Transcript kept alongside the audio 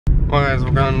Well guys,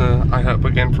 we're going to IHOP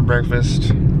again for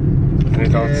breakfast. Any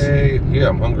thoughts? Hey, yeah,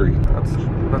 I'm hungry.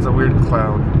 That's a weird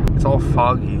cloud. It's all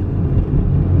foggy.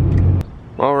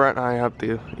 Well, we're at IHOP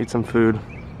to eat some food.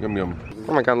 Yum yum.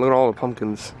 Oh my god, look at all the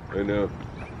pumpkins. I know.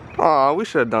 Aw, we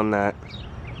should have done that.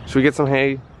 Should we get some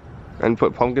hay and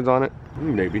put pumpkins on it?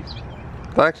 Maybe.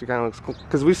 That actually kind of looks cool.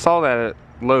 Because we saw that at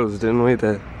Lowe's, didn't we?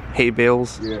 The hay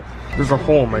bales. Yeah. There's a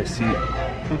hole in my seat.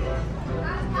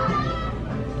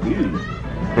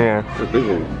 Yeah. It's a big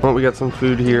one. Well, we got some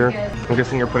food here. I'm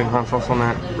guessing you're putting hot sauce on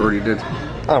that. Already did.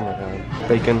 Oh my god.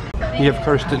 Bacon. He of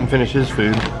course didn't finish his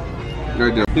food. No,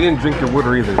 I did. He didn't drink your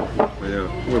water either.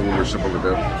 Yeah. We have one more sip on the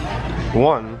dough.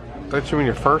 One? Don't you mean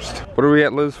your first? What are we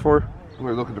at Lowe's for? I'm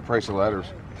gonna look at the price of ladders.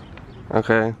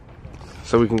 Okay.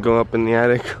 So we can go up in the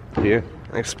attic. Yeah.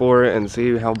 Explore it and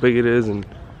see how big it is and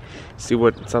see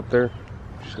what's up there.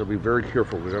 Just gotta be very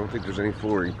careful because I don't think there's any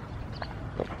flooring.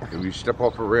 If you step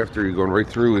off a rafter, you're going right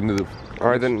through into the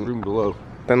room below.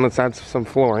 Then let's add some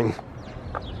flooring.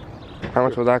 How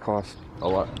much would that cost? A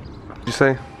lot. Did you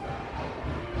say?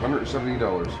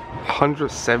 $170.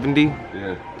 170?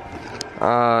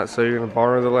 Yeah. So you're gonna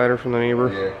borrow the ladder from the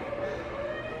neighbor?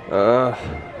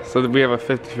 Yeah. So that we have a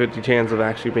 50-50 chance of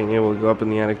actually being able to go up in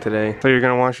the attic today. So you're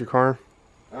gonna wash your car?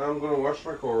 I'm gonna wash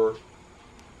my car.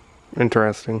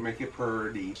 Interesting. Make it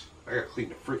pretty. I gotta clean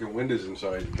the freaking windows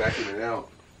inside, backing it out.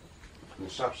 And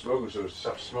stop smoking so it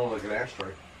stops smelling like an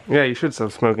ashtray. Yeah, you should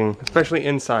stop smoking, especially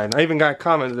inside. I even got a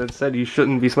comment that said you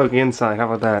shouldn't be smoking inside.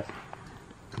 How about that?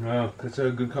 No, that's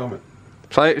a good comment.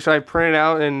 Should I print it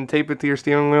out and tape it to your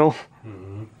steering wheel?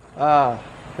 Mm-hmm.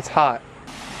 It's hot.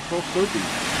 So smoky.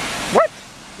 What?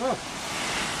 Oh.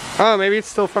 Oh, maybe it's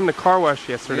still from the car wash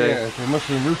yesterday. Yeah, they must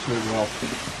have roofed it well.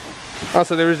 Oh,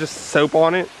 so there was just soap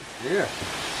on it? Yeah.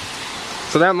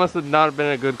 So that must have not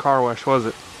been a good car wash, was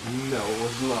it? No, it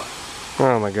was not.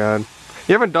 Oh my god.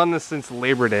 You haven't done this since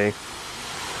Labor Day.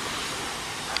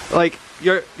 Like,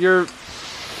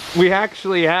 we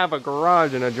actually have a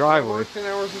garage and a driveway. I work 10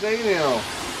 hours a day now.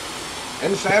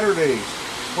 And Saturdays.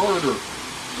 Harder.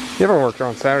 You haven't worked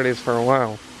on Saturdays for a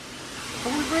while.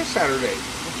 I worked last Saturday.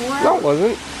 4 hours. No, it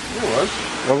wasn't. It was.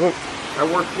 Wasn't? I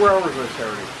worked 4 hours on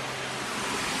Saturday.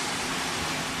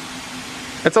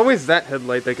 It's always that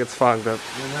headlight that gets fogged up.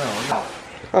 I know.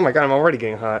 Oh my god, I'm already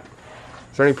getting hot.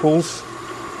 Is there any pools?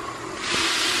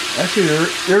 Actually,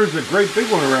 there's a great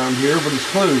big one around here, but it's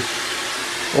closed.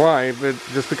 Why? But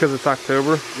just because it's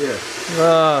October?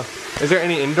 Yeah. Is there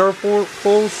any indoor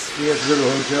pools? We have to go to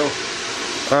a hotel.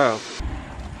 Oh.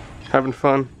 Having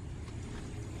fun?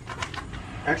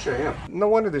 Actually, I am. No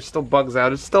wonder there's still bugs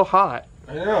out. It's still hot.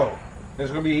 I know.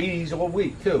 There's going to be 80s all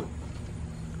week, too.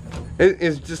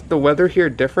 Is just the weather here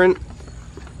different?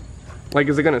 Like,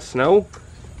 is it going to snow?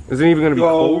 Is it even going to be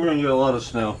cold? We're going to get a lot of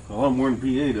snow. A lot more than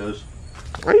PA does.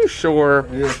 Are you sure?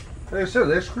 Yeah. Like I said,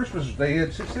 last Christmas they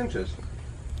had 6 inches.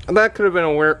 That could have been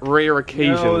a rare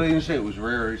occasion. No, they didn't say it was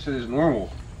rare. They said it's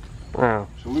normal. Wow.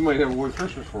 So we might have a white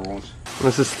Christmas for once.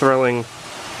 This is thrilling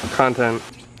content.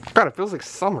 God, it feels like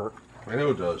summer. I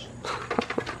know it does.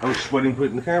 I was sweating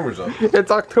putting the cameras up.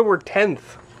 It's October 10th.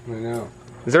 I know.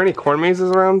 Is there any corn mazes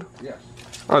around? Yes.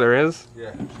 Oh, there is?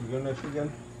 Yeah. Should we go next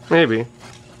weekend? Maybe.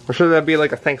 Or should that be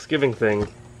like a Thanksgiving thing?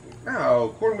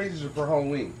 No, corn mazes are for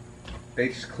Halloween. They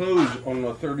just close on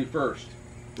the 31st.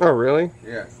 Oh, really?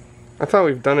 Yeah. I thought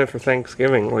we've done it for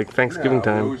Thanksgiving, like Thanksgiving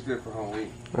time. We always did it for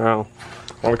Halloween. Oh.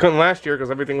 Well, we couldn't last year because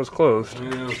everything was closed.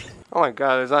 Yeah. Oh my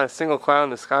god, there's not a single cloud in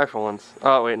the sky for once.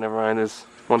 Oh, wait, never mind. There's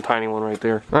one tiny one right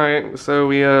there. Alright, so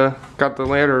we got the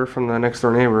ladder from the next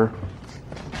door neighbor.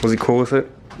 Was he cool with it?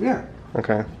 Yeah.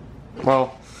 Okay.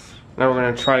 Well, now we're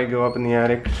gonna try to go up in the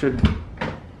attic. Should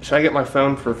I get my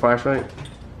phone for a flashlight?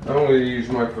 I only use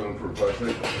my phone for a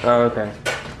flashlight. Oh, okay.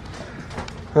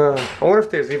 I wonder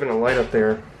if there's even a light up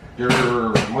there. There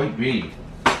might be.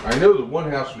 I know the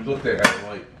one house we looked at had a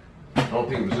light. I don't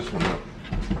think it was this one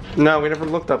though. No, we never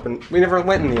looked up and we never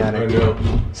went in the attic. I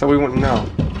know. So we wouldn't know.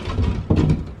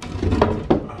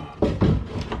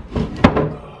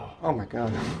 Oh my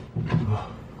god.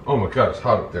 Oh my god, it's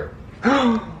hot up there.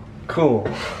 Cool.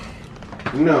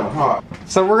 No, hot.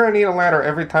 So we're gonna need a ladder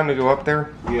every time to go up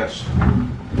there? Yes.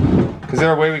 Is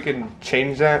there a way we can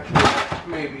change that?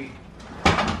 Maybe.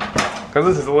 Because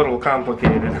this is a little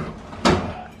complicated.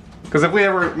 Because if we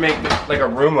ever make like a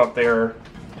room up there,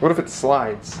 what if it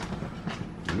slides?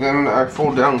 Then I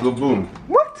fall down and go boom.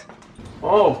 What?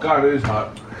 Oh god, it is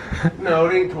hot. No,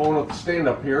 it ain't tall enough to stand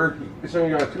up here. It's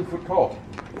only got 2 foot tall.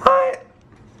 What?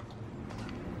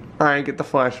 Alright, get the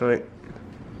flashlight.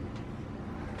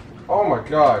 Oh my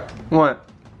god. What?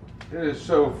 It is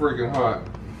so freaking hot.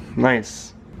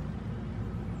 Nice.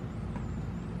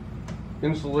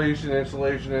 Insulation,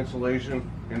 insulation,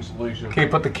 insulation, insulation. Can you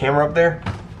put the camera up there?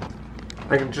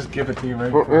 I can just give it to you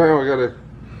right Well, now I gotta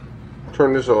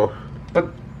turn this off. But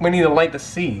we need a light to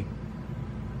see.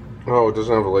 Oh, it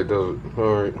doesn't have a light, does it?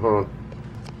 Alright, hold on.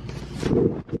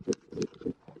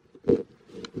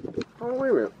 Oh, wait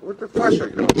a minute. Where'd the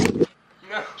flashlight go?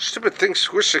 No. Stupid thing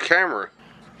squished the camera.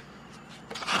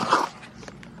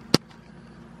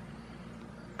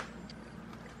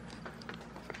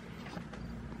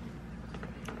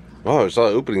 Oh, there's a lot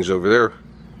of openings over there.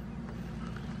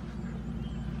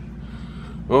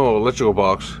 Oh, electrical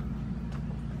box.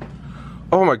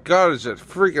 Oh my god, is it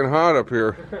freaking hot up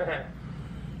here.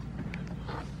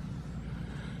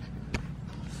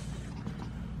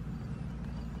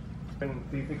 And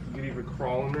do you think you could even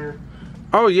crawl in there?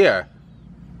 Oh yeah.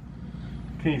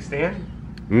 Can you stand?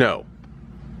 No.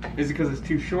 Is it because it's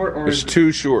too short, or It's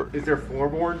too short. Is there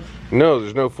floorboards? No,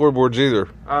 there's no floorboards either.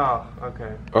 Oh,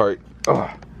 okay. Alright.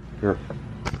 Here.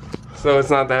 So it's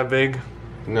not that big?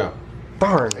 No.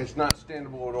 Darn. It's not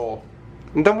standable at all.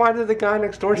 Then why did the guy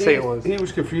next door say it was? He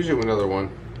was confusing with another one.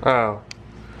 Oh.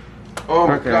 Oh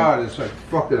my Okay. god, it's like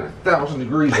fucking 1,000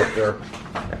 degrees up there.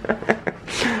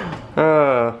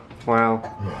 Wow.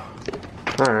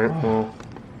 Alright, well.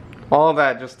 All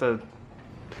that just to...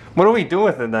 What do we do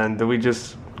with it then? Do we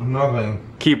just Nothing.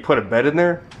 put a bed in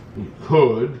there? You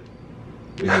could.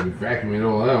 You could be vacuuming it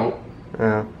all out.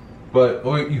 Yeah. But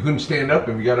you couldn't stand up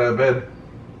if you got out of bed.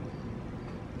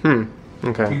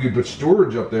 Okay. You could put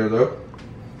storage up there though.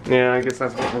 Yeah, I guess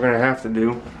that's what we're gonna have to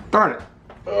do. Darn it.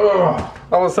 Ugh.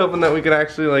 I was hoping that we could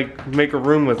actually like make a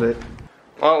room with it.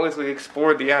 Well, at least we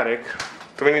explored the attic.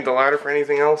 Do we need the ladder for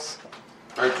anything else?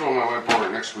 I told my wife over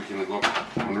next weekend to go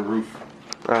up on the roof.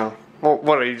 Oh. Well,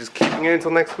 what, are you just keeping it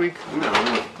until next week?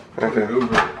 No. Okay.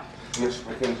 Over Miss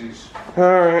Mackenzie's.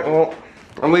 Alright, well,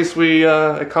 at least we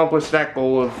accomplished that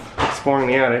goal of exploring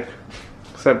the attic.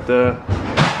 Except,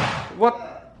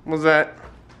 what was that?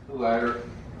 The ladder.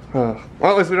 Well,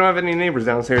 at least we don't have any neighbors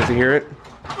downstairs to hear it.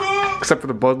 Except for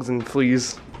the bugs and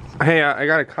fleas. Hey, I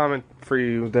got a comment for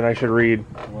you that I should read.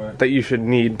 What? That you should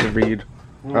need to read.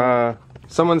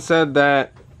 Someone said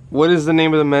that, what is the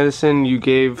name of the medicine you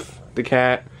gave the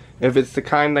cat? If it's the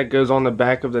kind that goes on the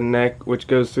back of the neck, which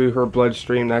goes through her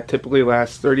bloodstream, that typically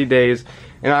lasts 30 days,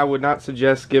 and I would not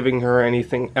suggest giving her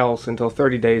anything else until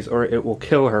 30 days or it will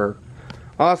kill her.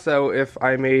 Also, if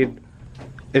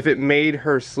it made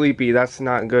her sleepy, that's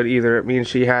not good either. It means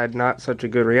she had not such a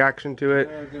good reaction to it.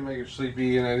 I didn't make her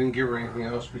sleepy and I didn't give her anything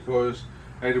else because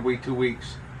I had to wait 2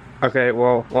 weeks. Okay,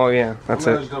 well, yeah, that's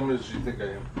I'm not it. as dumb as you think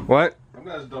I am. What? I'm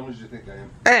not as dumb as you think I am.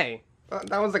 Hey,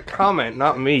 that was a comment,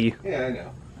 not me. Yeah, I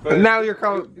know. Now you're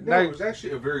calling. No, it was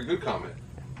actually a very good comment.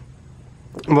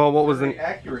 Well, what was Very the?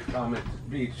 accurate comment, to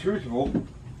be truthful.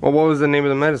 Well, what was the name of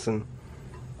the medicine?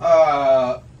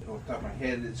 Off the top of my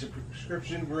head, it's a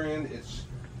prescription brand.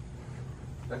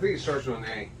 I think it starts with an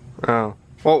A. Oh.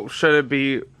 Well, should it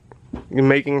be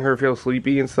making her feel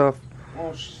sleepy and stuff?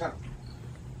 Well, she's not.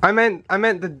 I meant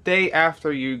the day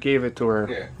after you gave it to her.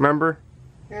 Yeah. Remember?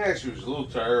 Yeah, she was a little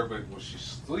tired, but was she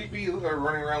sleepy? Look at her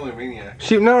running around like a maniac.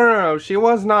 No. She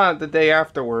was not the day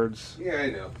afterwards. Yeah, I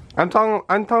know. I'm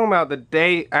talking about the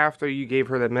day after you gave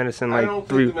her the medicine. Like I don't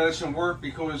think the medicine worked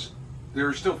because there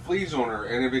were still fleas on her,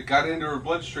 and if it got into her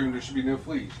bloodstream, there should be no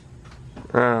fleas.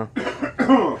 Oh.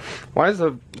 Why does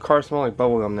the car smell like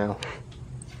bubblegum now?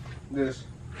 This.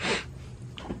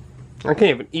 I can't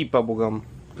even eat bubblegum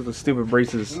because of stupid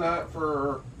braces. Not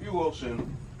for you,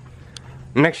 Wilson.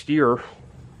 Next year,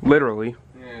 literally.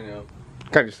 Yeah, I know.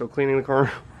 God, you're still cleaning the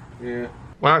car? Yeah.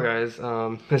 Wow, guys,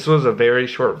 this was a very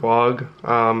short vlog.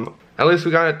 At least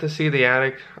we got to see the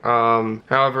attic.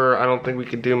 However, I don't think we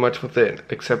could do much with it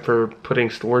except for putting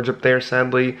storage up there,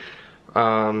 sadly.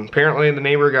 Apparently the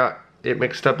neighbor got it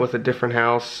mixed up with a different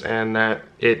house and that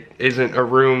it isn't a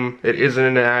room, it isn't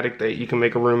an attic that you can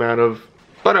make a room out of.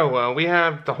 But oh well, we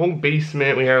have the whole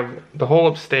basement, we have the whole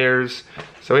upstairs,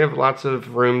 so we have lots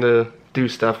of room to do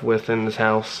stuff with in this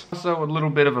house. Also, a little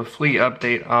bit of a flea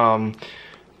update.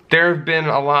 There have been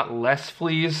a lot less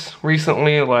fleas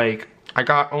recently. Like, I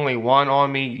got only one on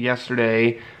me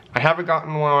yesterday. I haven't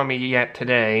gotten one on me yet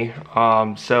today.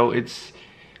 So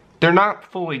they're not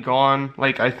fully gone.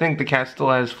 Like, I think the cat still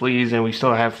has fleas and we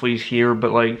still have fleas here,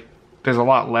 but like, there's a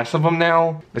lot less of them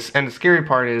now. And the scary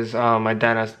part is my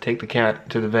dad has to take the cat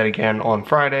to the vet again on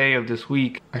Friday of this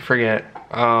week. I forget.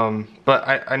 But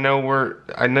I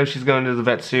know she's going to the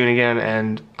vet soon again,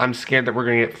 and I'm scared that we're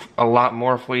gonna get a lot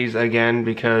more fleas again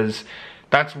because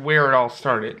that's where it all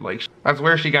started. Like, that's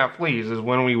where she got fleas, is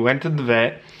when we went to the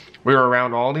vet We were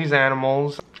around all these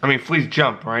animals. I mean, fleas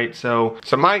jump, right? So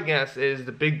my guess is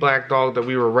the big black dog that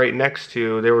we were right next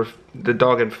to, the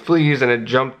dog had fleas and it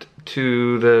jumped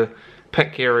to the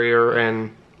pet carrier,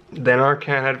 and then our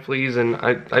cat had fleas, and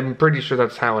I'm pretty sure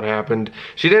that's how it happened.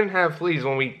 She didn't have fleas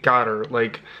when we got her.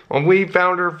 Like, when we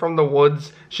found her from the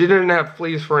woods, she didn't have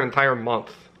fleas for an entire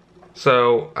month.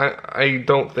 So I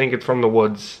don't think it's from the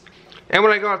woods. And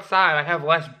when I go outside, I have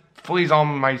less fleas on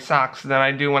my socks than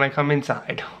I do when I come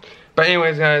inside. But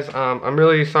anyways, guys, I'm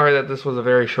really sorry that this was a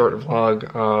very short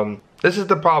vlog. This is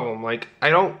the problem. Like, I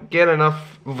don't get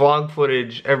enough vlog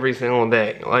footage every single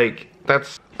day. Like,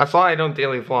 that's why I don't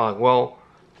daily vlog. Well,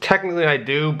 technically I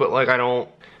do, but like I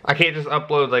can't just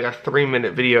upload like a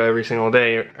 3-minute video every single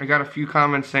day. I got a few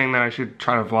comments saying that I should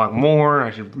try to vlog more, I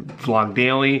should vlog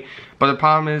daily. But the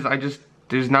problem is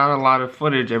there's not a lot of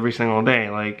footage every single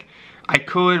day. Like, I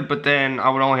could, but then I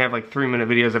would only have like 3-minute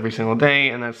videos every single day,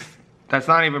 and that's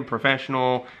not even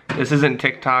professional. This isn't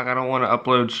TikTok. I don't want to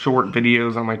upload short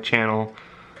videos on my channel.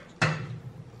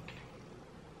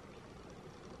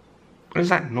 What is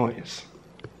that noise?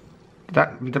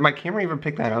 Did my camera even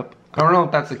pick that up? I don't know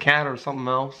if that's a cat or something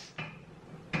else.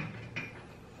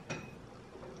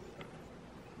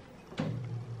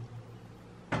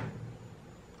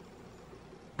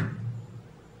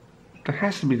 That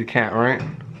has to be the cat, right?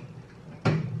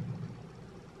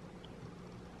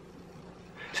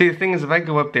 See, the thing is, if I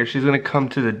go up there, she's gonna come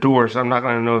to the door, so I'm not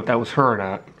gonna know if that was her or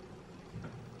not.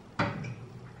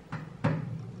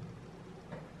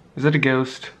 Is it a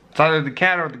ghost? It's either the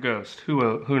cat or the ghost.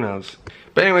 Who knows?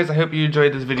 But anyways, I hope you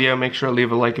enjoyed this video. Make sure to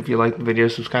leave a like if you liked the video.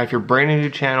 Subscribe if you're brand new to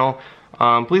the channel.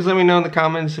 Please let me know in the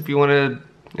comments if you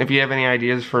have any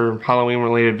ideas for Halloween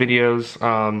related videos.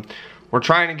 We're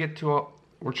trying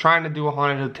to do a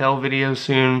haunted hotel video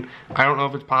soon. I don't know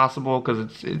if it's possible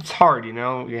because it's hard, you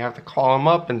know. You have to call them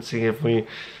up and see if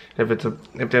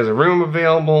there's a room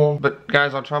available. But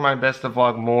guys, I'll try my best to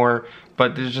vlog more.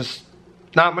 But there's just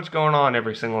not much going on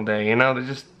every single day, you know. There's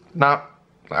just not.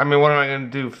 I mean, what am I gonna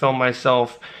do? Film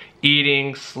myself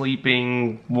eating,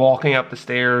 sleeping, walking up the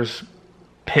stairs,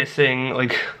 pissing,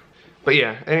 like. But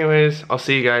yeah. Anyways, I'll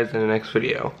see you guys in the next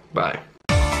video. Bye.